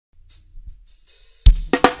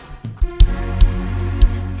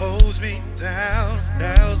me down,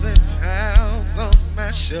 1,000 pounds on my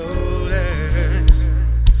shoulders.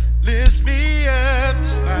 Lifts me up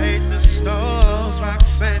despite the storms,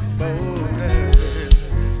 rocks and boulders.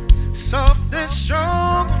 Soft and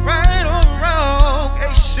strong, right or wrong,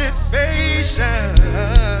 patient patient.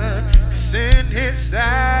 It's in his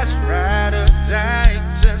eyes, ride or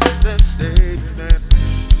die, just a statement.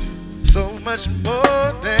 So much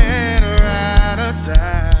more than a ride or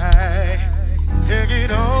die. Hang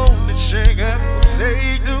it on and shake up,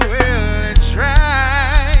 take the wheel and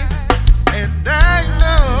drive. And I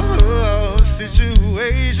know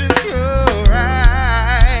situations go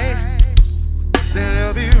right, then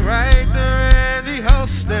I'll be right there and the whole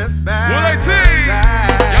step back. Well, I see,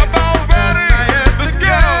 y'all about ready? Let's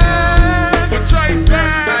go. We're trying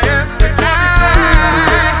back.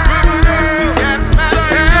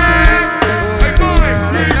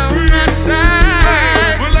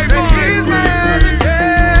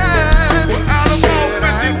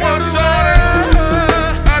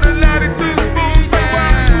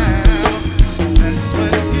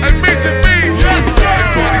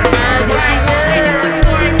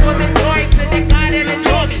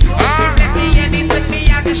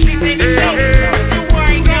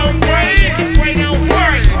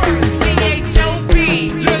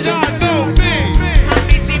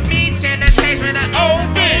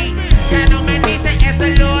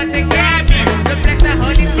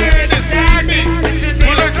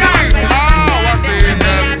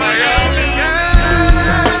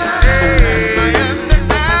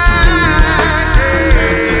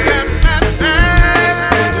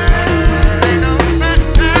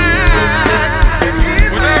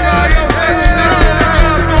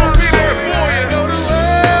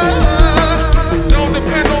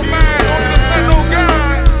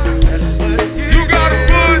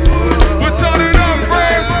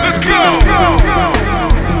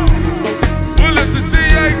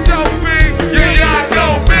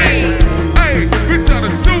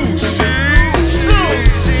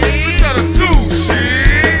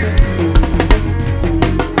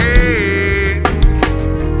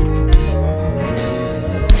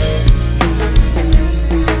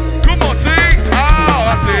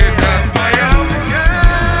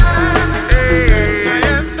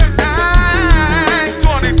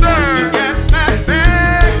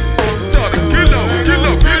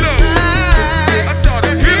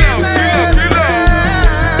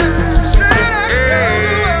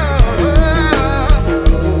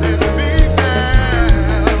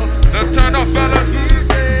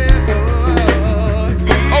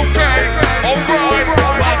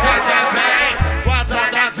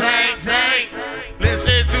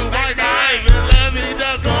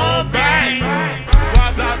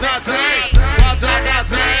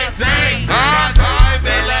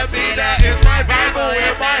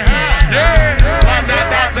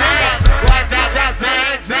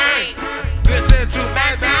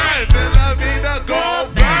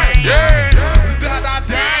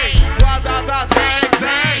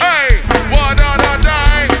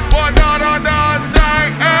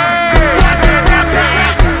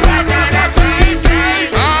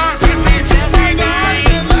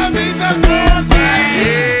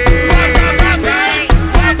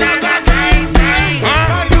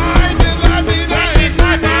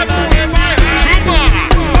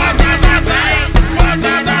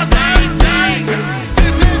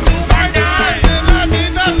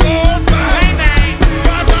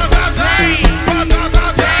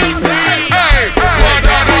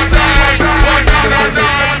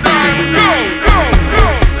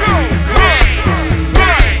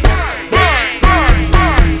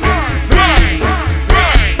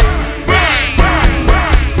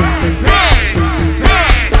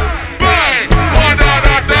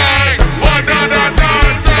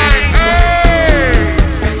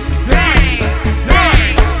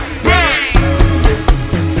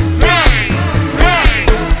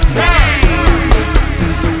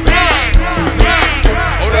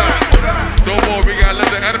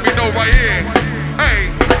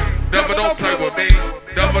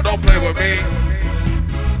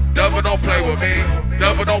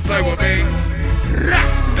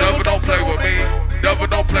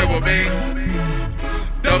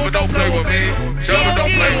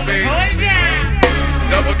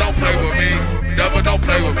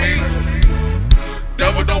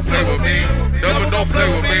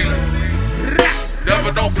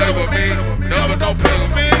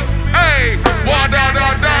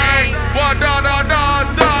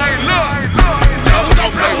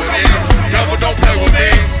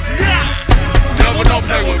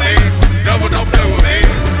 Devil don't play with me.